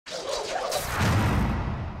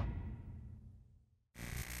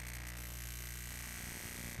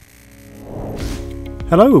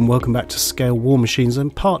Hello and welcome back to Scale War Machines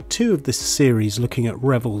and part 2 of this series looking at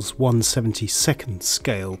Revell's 1/72nd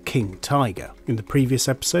scale King Tiger. In the previous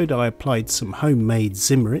episode I applied some homemade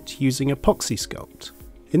Zimmerit using epoxy sculpt.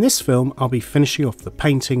 In this film I'll be finishing off the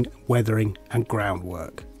painting, weathering and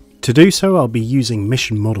groundwork. To do so I'll be using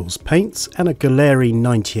Mission Models paints and a Gaahleri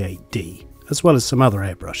 98D, as well as some other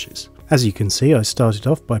airbrushes. As you can see, I started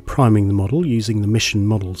off by priming the model using the Mission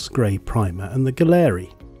Models grey primer and the Gaahleri.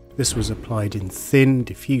 This was applied in thin,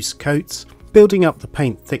 diffuse coats, building up the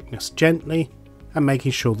paint thickness gently and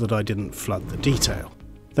making sure that I didn't flood the detail.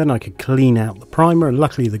 Then I could clean out the primer, and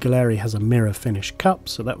luckily the Gaahleri has a mirror finish cup,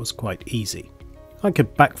 so that was quite easy. I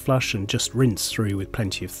could backflush and just rinse through with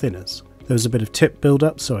plenty of thinners. There was a bit of tip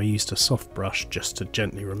build-up, so I used a soft brush just to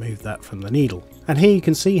gently remove that from the needle. And here you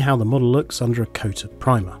can see how the model looks under a coat of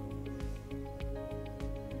primer.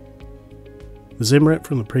 The Zimmerit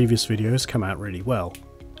from the previous video has come out really well,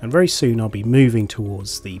 and very soon I'll be moving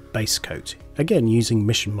towards the base coat, again using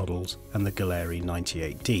Mission Models and the Gaahleri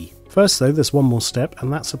 98D. First though, there's one more step,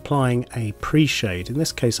 and that's applying a pre-shade. In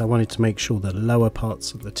this case I wanted to make sure the lower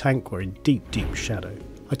parts of the tank were in deep shadow.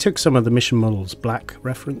 I took some of the Mission Models black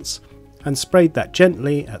reference and sprayed that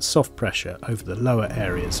gently at soft pressure over the lower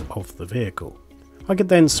areas of the vehicle. I could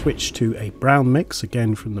then switch to a brown mix,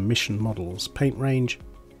 again from the Mission Models paint range,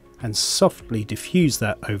 and softly diffuse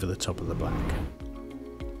that over the top of the black.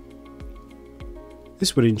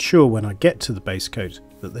 This would ensure when I get to the base coat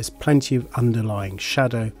that there's plenty of underlying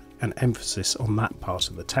shadow and emphasis on that part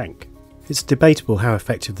of the tank. It's debatable how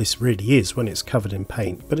effective this really is when it's covered in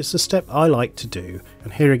paint, but it's a step I like to do,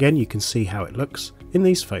 and here again you can see how it looks in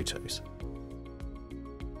these photos.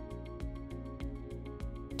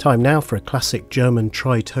 Time now for a classic German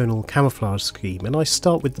tri-tonal camouflage scheme, and I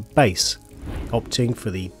start with the base, opting for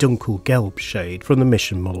the Dunkelgelb shade from the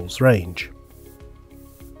Mission Models range.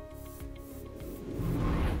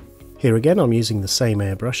 Here again I'm using the same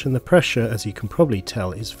airbrush, and the pressure, as you can probably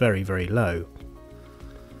tell, is very low.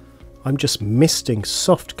 I'm just misting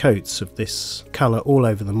soft coats of this colour all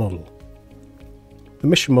over the model. The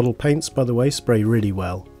Mission Model paints, by the way, spray really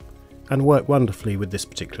well and work wonderfully with this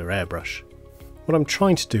particular airbrush. What I'm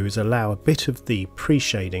trying to do is allow a bit of the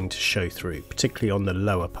pre-shading to show through, particularly on the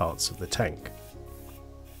lower parts of the tank.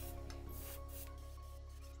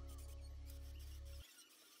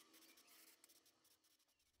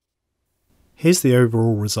 Here's the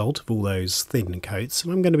overall result of all those thin coats,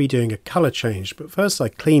 and I'm going to be doing a colour change, but first I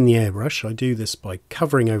clean the airbrush. I do this by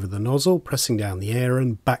covering over the nozzle, pressing down the air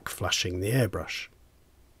and back flushing the airbrush.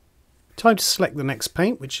 Time to select the next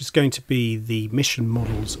paint, which is going to be the Mission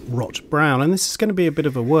Models Rot Brown, and this is going to be a bit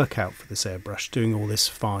of a workout for this airbrush, doing all this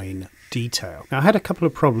fine detail. Now I had a couple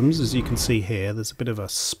of problems, as you can see here. There's a bit of a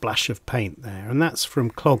splash of paint there, and that's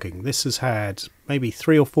from clogging. This has had maybe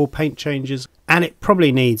 3 or 4 paint changes, and it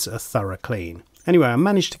probably needs a thorough clean. Anyway, I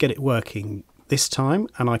managed to get it working this time,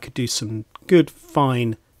 and I could do some good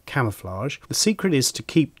fine camouflage. The secret is to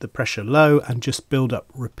keep the pressure low and just build up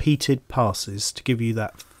repeated passes to give you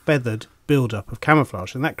that feathered build-up of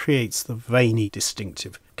camouflage, and that creates the veiny,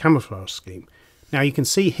 distinctive camouflage scheme. Now you can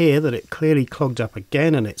see here that it clearly clogged up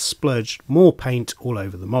again, and it splurged more paint all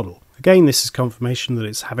over the model. Again, this is confirmation that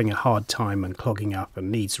it's having a hard time and clogging up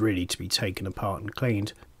and needs really to be taken apart and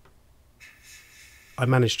cleaned. I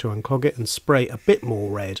managed to unclog it and spray a bit more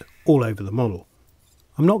red all over the model.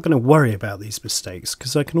 I'm not going to worry about these mistakes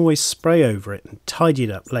because I can always spray over it and tidy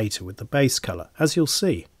it up later with the base colour, as you'll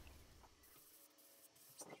see.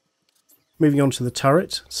 Moving on to the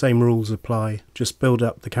turret, same rules apply, just build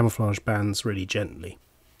up the camouflage bands really gently.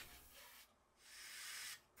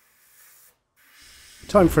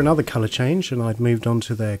 Time for another colour change, and I've moved on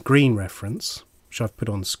to their green reference, which I've put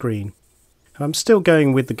on screen. I'm still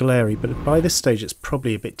going with the Gaahleri, but by this stage it's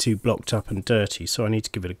probably a bit too blocked up and dirty, so I need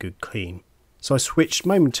to give it a good clean. So I switched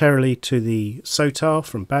momentarily to the Sotar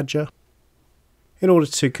from Badger in order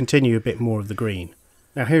to continue a bit more of the green.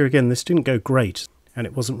 Now here again this didn't go great, and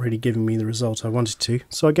it wasn't really giving me the result I wanted to,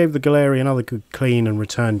 so I gave the Gaahleri another good clean and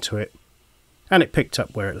returned to it, and it picked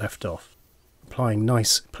up where it left off, applying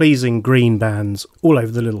nice pleasing green bands all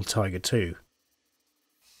over the little Tiger too.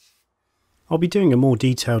 I'll be doing a more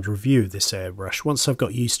detailed review of this airbrush once I've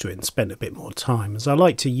got used to it and spent a bit more time, as I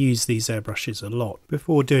like to use these airbrushes a lot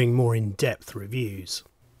before doing more in-depth reviews.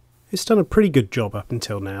 It's done a pretty good job up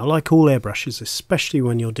until now. Like all airbrushes, especially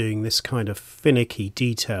when you're doing this kind of finicky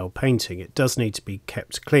detail painting, it does need to be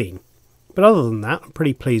kept clean. But other than that, I'm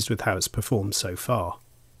pretty pleased with how it's performed so far.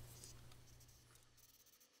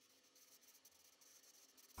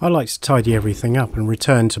 I like to tidy everything up and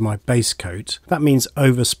return to my base coat. That means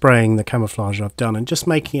overspraying the camouflage I've done and just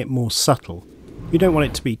making it more subtle. You don't want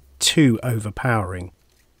it to be too overpowering.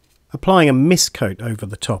 Applying a mist coat over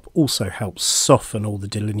the top also helps soften all the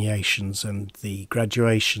delineations and the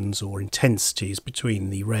graduations or intensities between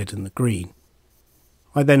the red and the green.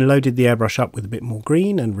 I then loaded the airbrush up with a bit more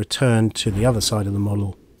green and returned to the other side of the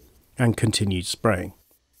model and continued spraying.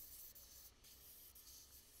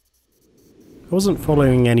 I wasn't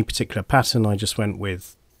following any particular pattern, I just went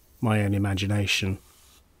with my own imagination.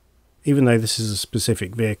 Even though this is a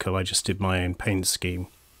specific vehicle, I just did my own paint scheme.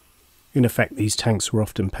 In effect, these tanks were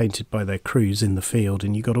often painted by their crews in the field,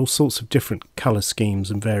 and you got all sorts of different colour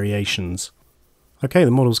schemes and variations. Okay,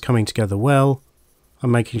 the model's coming together well.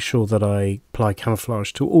 I'm making sure that I apply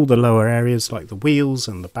camouflage to all the lower areas like the wheels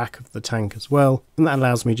and the back of the tank as well, and that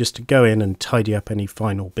allows me just to go in and tidy up any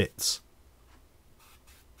final bits.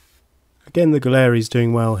 Again, the Gaahleri is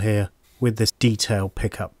doing well here with this detail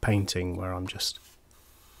pickup painting where I'm just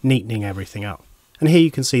neatening everything up. And here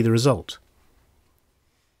you can see the result.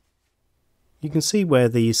 You can see where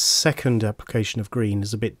the second application of green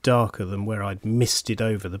is a bit darker than where I'd misted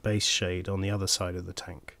over the base shade on the other side of the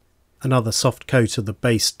tank. Another soft coat of the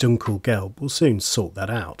base Dunkelgelb will soon sort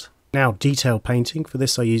that out. Now detail painting. For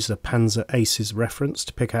this I used a Panzer Aces reference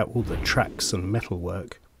to pick out all the tracks and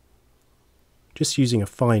metalwork. Just using a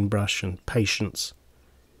fine brush and patience,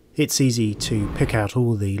 it's easy to pick out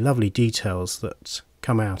all the lovely details that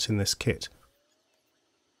come out in this kit.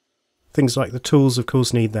 Things like the tools of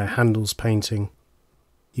course need their handles painting.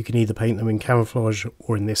 You can either paint them in camouflage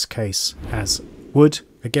or in this case as wood,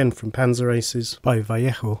 again from Panzer Aces by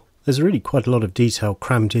Vallejo. There's really quite a lot of detail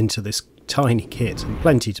crammed into this tiny kit and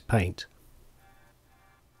plenty to paint.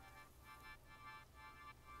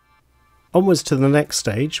 Onwards to the next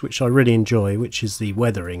stage, which I really enjoy, which is the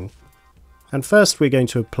weathering. And first we're going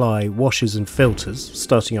to apply washes and filters,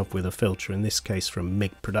 starting off with a filter, in this case from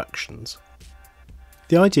MIG Productions.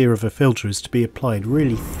 The idea of a filter is to be applied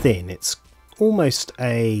really thin. It's almost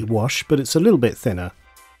a wash, but it's a little bit thinner.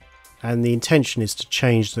 And the intention is to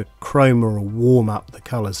change the chroma or warm up the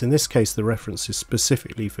colours. In this case the reference is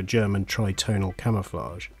specifically for German tri-tonal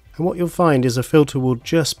camouflage. And what you'll find is a filter will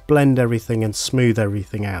just blend everything and smooth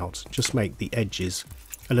everything out, just make the edges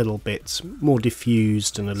a little bit more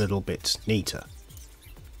diffused and a little bit neater.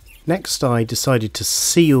 Next I decided to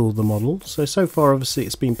seal the model. So far obviously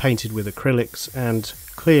it's been painted with acrylics, and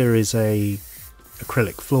clear is a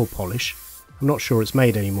acrylic floor polish. I'm not sure it's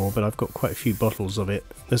made anymore, but I've got quite a few bottles of it.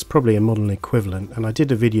 There's probably a modern equivalent, and I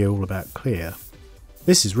did a video all about clear.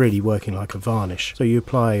 This is really working like a varnish, so you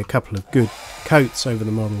apply a couple of good coats over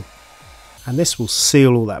the model, and this will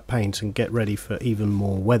seal all that paint and get ready for even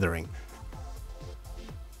more weathering.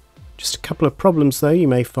 Just a couple of problems though. You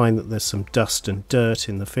may find that there's some dust and dirt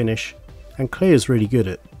in the finish, and clear is really good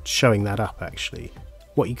at showing that up actually.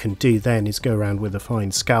 What you can do then is go around with a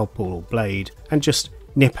fine scalpel or blade and just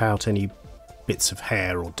nip out any bits of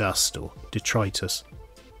hair or dust or detritus,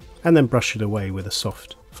 and then brush it away with a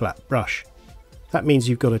soft flat brush. That means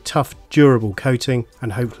you've got a tough, durable coating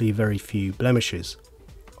and hopefully very few blemishes.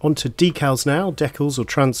 On to decals now, decals or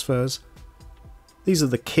transfers. These are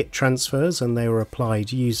the kit transfers, and they were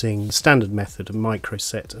applied using the standard method of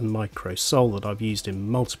microset and microsol that I've used in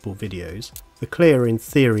multiple videos. The clear in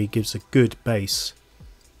theory gives a good base,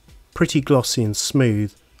 pretty glossy and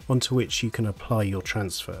smooth, onto which you can apply your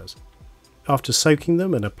transfers. After soaking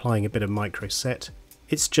them and applying a bit of microset,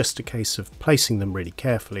 it's just a case of placing them really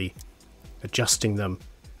carefully, adjusting them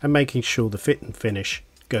and making sure the fit and finish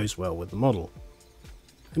goes well with the model.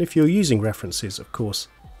 And if you're using references, of course,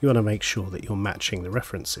 you want to make sure that you're matching the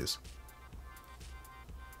references.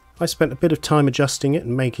 I spent a bit of time adjusting it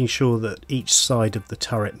and making sure that each side of the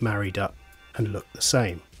turret married up and looked the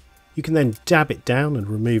same. You can then dab it down and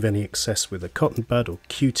remove any excess with a cotton bud or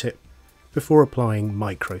Q-tip before applying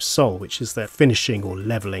microsol, which is their finishing or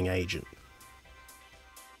levelling agent.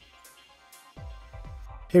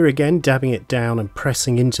 Here again, dabbing it down and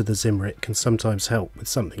pressing into the Zimmerit can sometimes help with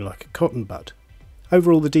something like a cotton bud.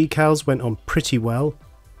 Overall the decals went on pretty well.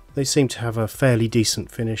 They seem to have a fairly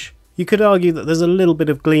decent finish. You could argue that there's a little bit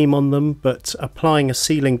of gleam on them, but applying a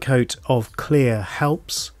sealing coat of clear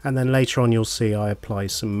helps, and then later on you'll see I apply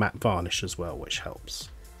some matte varnish as well, which helps.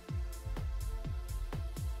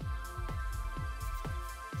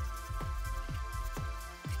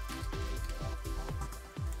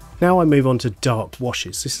 Now I move on to dark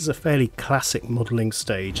washes. This is a fairly classic modelling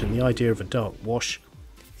stage, and the idea of a dark wash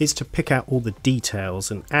is to pick out all the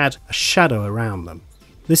details and add a shadow around them.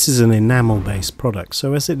 This is an enamel based product,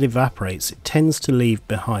 so as it evaporates it tends to leave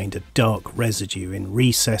behind a dark residue in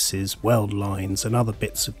recesses, weld lines and other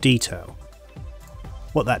bits of detail.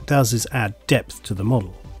 What that does is add depth to the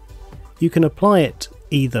model. You can apply it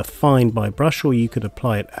either fine by brush or you could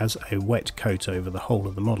apply it as a wet coat over the whole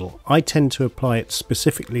of the model. I tend to apply it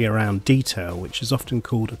specifically around detail, which is often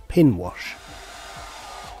called a pin wash.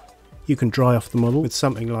 You can dry off the model with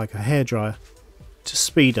something like a hairdryer to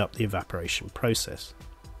speed up the evaporation process.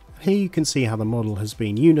 Here you can see how the model has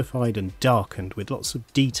been unified and darkened with lots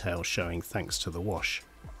of detail showing thanks to the wash.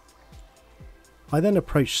 I then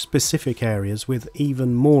approach specific areas with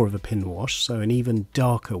even more of a pin wash, so an even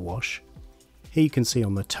darker wash. Here you can see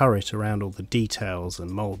on the turret around all the details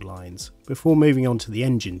and mould lines, before moving on to the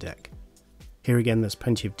engine deck. Here again there's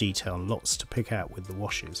plenty of detail and lots to pick out with the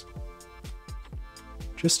washes.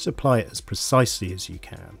 Just apply it as precisely as you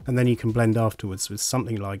can, and then you can blend afterwards with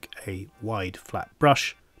something like a wide flat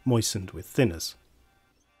brush moistened with thinners.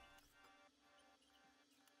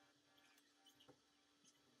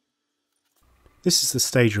 This is the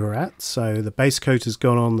stage we're at, so the base coat has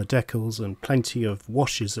gone on the decals and plenty of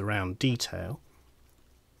washes around detail.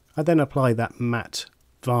 I then apply that matte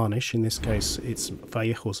varnish, in this case it's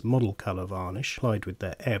Vallejo's model colour varnish, applied with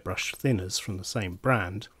their Airbrush thinners from the same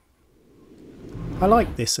brand. I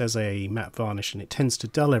like this as a matte varnish and it tends to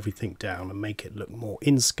dull everything down and make it look more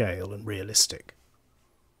in scale and realistic.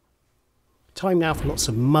 Time now for lots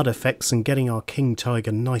of mud effects and getting our King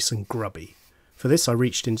Tiger nice and grubby. For this I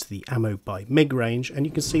reached into the Camo by MIG range, and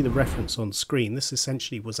you can see the reference on screen. This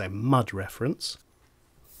essentially was a mud reference.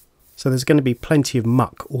 So there's going to be plenty of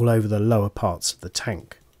muck all over the lower parts of the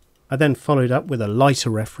tank. I then followed up with a lighter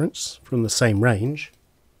reference from the same range.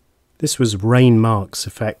 This was Rain Marks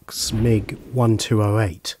Effects MIG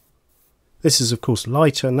 1208. This is of course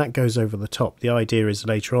lighter and that goes over the top. The idea is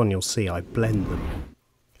later on you'll see I blend them.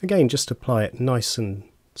 Again, just apply it nice and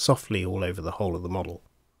softly all over the whole of the model.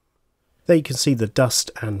 There you can see the dust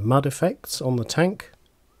and mud effects on the tank.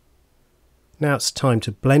 Now it's time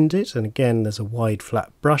to blend it, and again there's a wide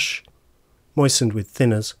flat brush moistened with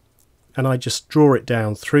thinners, and I just draw it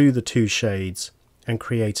down through the two shades and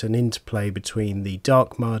create an interplay between the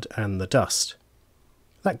dark mud and the dust.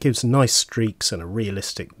 That gives nice streaks and a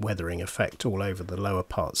realistic weathering effect all over the lower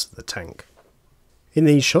parts of the tank. In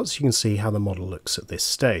these shots you can see how the model looks at this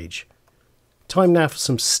stage. Time now for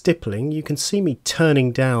some stippling. You can see me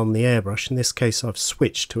turning down the airbrush. In this case I've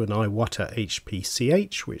switched to an Iwata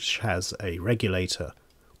HPCH, which has a regulator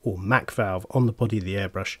or MAC valve on the body of the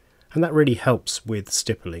airbrush, and that really helps with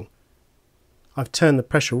stippling. I've turned the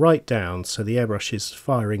pressure right down so the airbrush is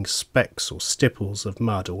firing specks or stipples of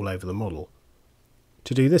mud all over the model.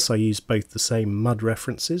 To do this I use both the same mud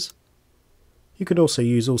references. You could also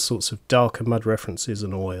use all sorts of darker mud references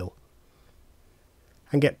and oil,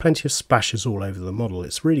 and get plenty of splashes all over the model.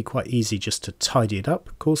 It's really quite easy just to tidy it up,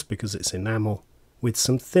 of course, because it's enamel, with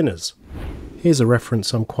some thinners. Here's a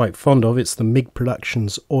reference I'm quite fond of. It's the MIG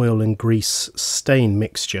Productions oil and grease stain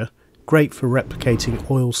mixture. Great for replicating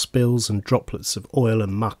oil spills and droplets of oil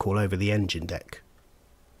and muck all over the engine deck.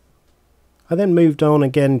 I then moved on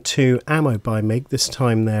again to Camo by MIG, this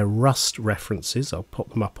time they're rust references. I'll pop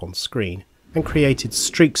them up on screen. And created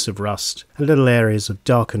streaks of rust and little areas of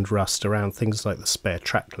darkened rust around things like the spare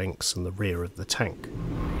track links and the rear of the tank.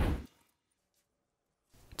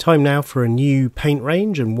 Time now for a new paint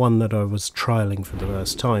range, and one that I was trialling for the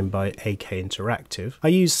first time by AK Interactive. I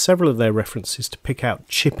used several of their references to pick out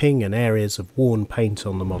chipping and areas of worn paint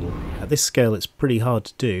on the model. At this scale it's pretty hard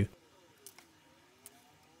to do,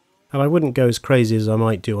 and I wouldn't go as crazy as I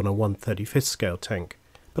might do on a 1/35th scale tank.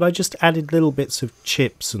 But I just added little bits of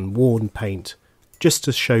chips and worn paint just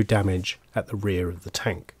to show damage at the rear of the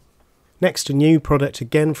tank. Next, a new product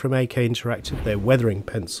again from AK Interactive, their weathering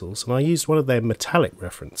pencils, and I used one of their metallic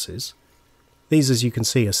references. These, as you can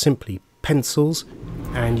see, are simply pencils,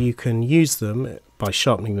 and you can use them by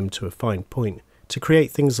sharpening them to a fine point to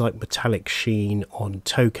create things like metallic sheen on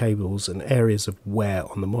tow cables and areas of wear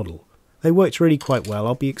on the model. They worked really quite well.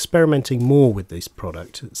 I'll be experimenting more with this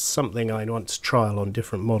product. It's something I want to trial on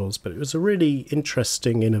different models, but it was a really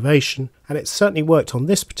interesting innovation, and it certainly worked on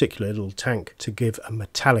this particular little tank to give a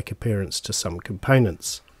metallic appearance to some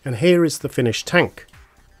components. And here is the finished tank.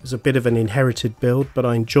 It was a bit of an inherited build, but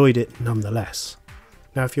I enjoyed it nonetheless.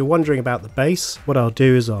 Now if you're wondering about the base, what I'll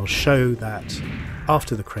do is I'll show that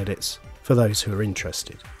after the credits for those who are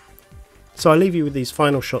interested. So I leave you with these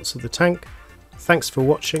final shots of the tank. Thanks for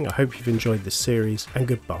watching, I hope you've enjoyed this series, and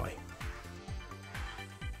goodbye.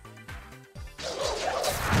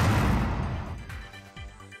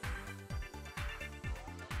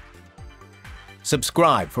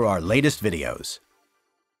 Subscribe for our latest videos.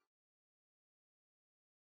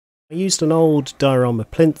 I used an old diorama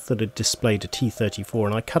plinth that had displayed a T34,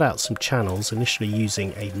 and I cut out some channels, initially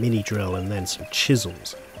using a mini drill and then some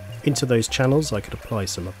chisels. Into those channels I could apply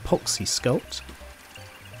some epoxy sculpt,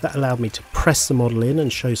 That allowed me to press the model in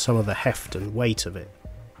and show some of the heft and weight of it.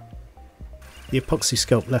 The epoxy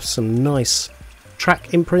sculpt left some nice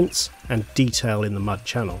track imprints and detail in the mud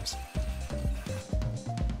channels.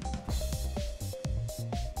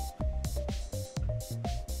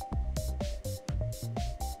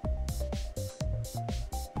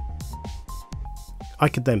 I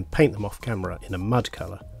could then paint them off camera in a mud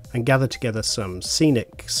colour and gather together some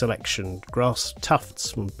scenic selection grass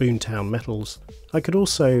tufts from Boomtown Metals. I could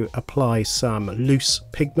also apply some loose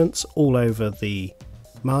pigments all over the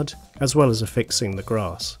mud, as well as affixing the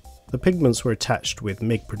grass. The pigments were attached with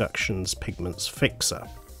MIG Productions Pigments Fixer.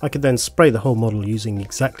 I could then spray the whole model using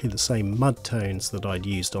exactly the same mud tones that I'd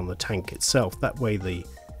used on the tank itself. That way the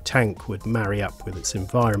tank would marry up with its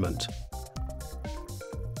environment.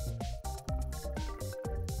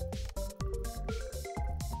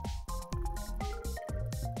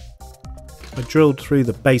 I drilled through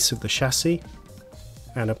the base of the chassis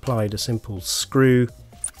and applied a simple screw,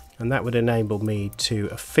 and that would enable me to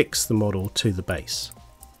affix the model to the base.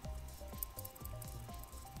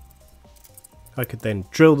 I could then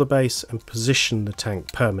drill the base and position the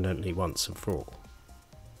tank permanently once and for all.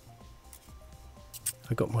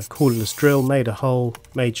 I got my cordless drill, made a hole,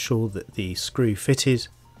 made sure that the screw fitted,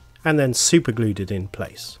 and then super glued it in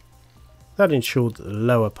place. That ensured that the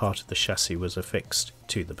lower part of the chassis was affixed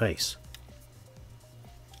to the base.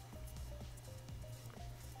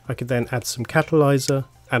 I could then add some catalyzer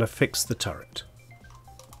and affix the turret.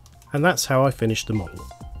 And that's how I finished the model.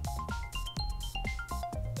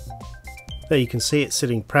 There you can see it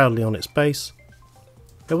sitting proudly on its base.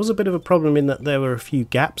 There was a bit of a problem in that there were a few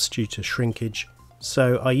gaps due to shrinkage,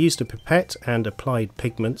 so I used a pipette and applied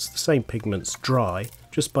pigments, the same pigments dry,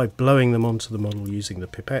 just by blowing them onto the model using the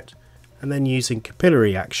pipette, and then using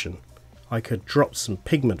capillary action I could drop some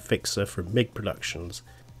pigment fixer from MIG Productions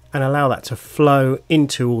and allow that to flow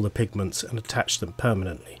into all the pigments and attach them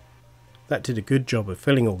permanently. That did a good job of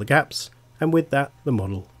filling all the gaps, and with that the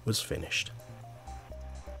model was finished.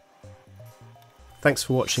 Thanks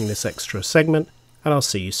for watching this extra segment, and I'll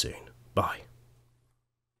see you soon. Bye.